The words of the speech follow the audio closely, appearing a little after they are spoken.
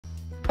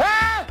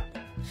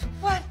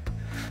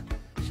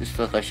Just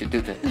felt I should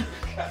do that.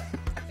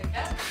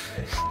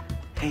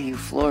 Hey, you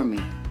floor me.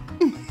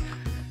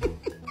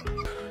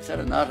 Is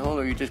that a knothole,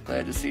 or are you just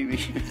glad to see me?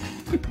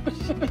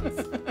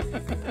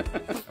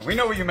 We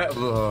know where you met.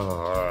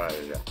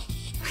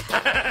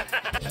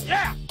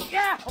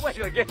 Yeah! Wait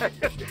again.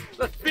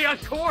 Let's be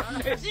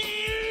uncoordinated.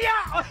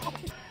 Yeah!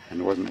 And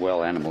it wasn't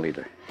well animal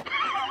either.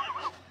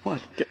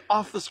 What? Get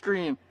off the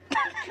screen.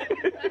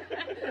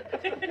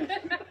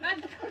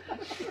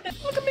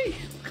 Look at me.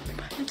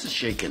 My hands are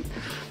shaking.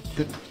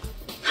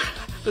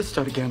 Let's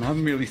start again.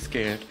 I'm really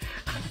scared.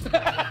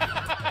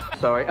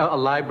 Sorry, a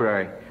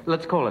library.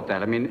 Let's call it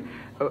that. I mean,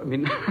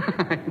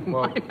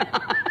 Well,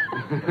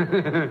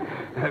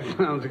 that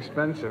sounds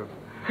expensive.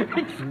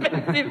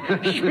 Expensive.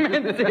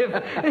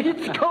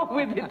 Let's go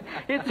with it.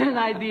 It's an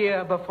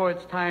idea before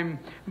it's time,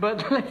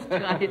 but let's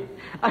try it.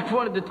 I've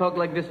wanted to talk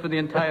like this for the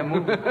entire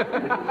movie.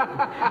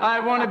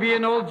 I want to be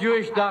an old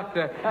Jewish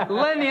doctor.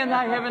 Lenny and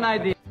I have an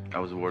idea. I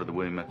was awarded the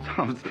William F.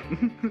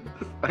 Thompson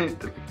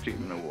Scientific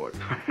Achievement Award.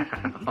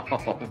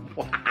 Oh,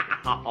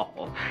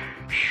 wow.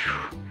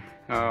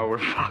 Oh, we're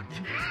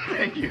fucked.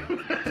 Thank you.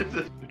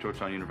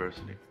 Georgetown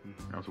University.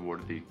 I was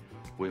awarded the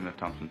William F.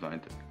 Thompson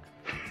Scientific.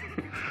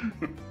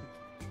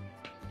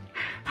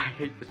 I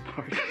hate this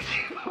part.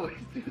 You always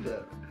do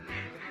that.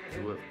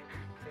 Look.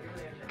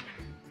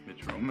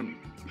 Mitch Roman.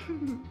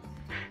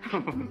 Oh,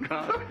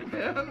 God.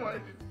 Man, why?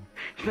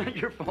 It's not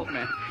your fault,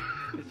 man.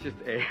 It's just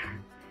air.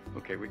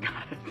 Okay, we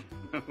got it.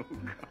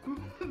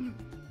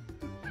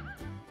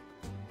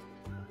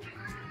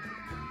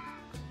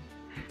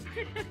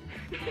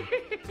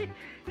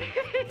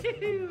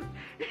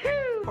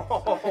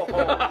 Oh,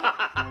 God.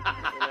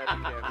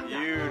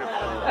 Beautiful.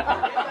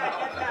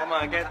 Come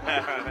on, get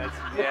that.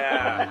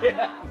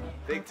 Yeah.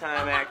 Big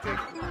time acting.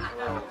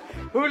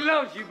 Who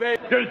loves you,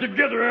 baby? Get it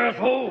together,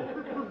 asshole.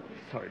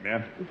 Sorry,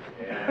 man.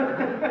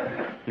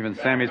 Yeah. Even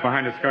Sammy's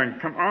behind us going,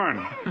 come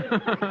on.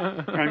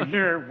 I'm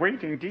here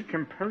waiting,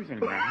 decomposing,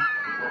 man.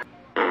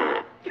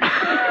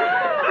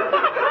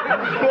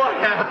 What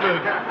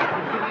happened?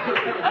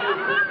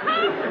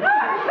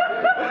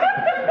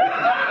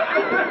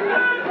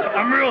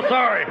 I'm real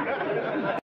sorry.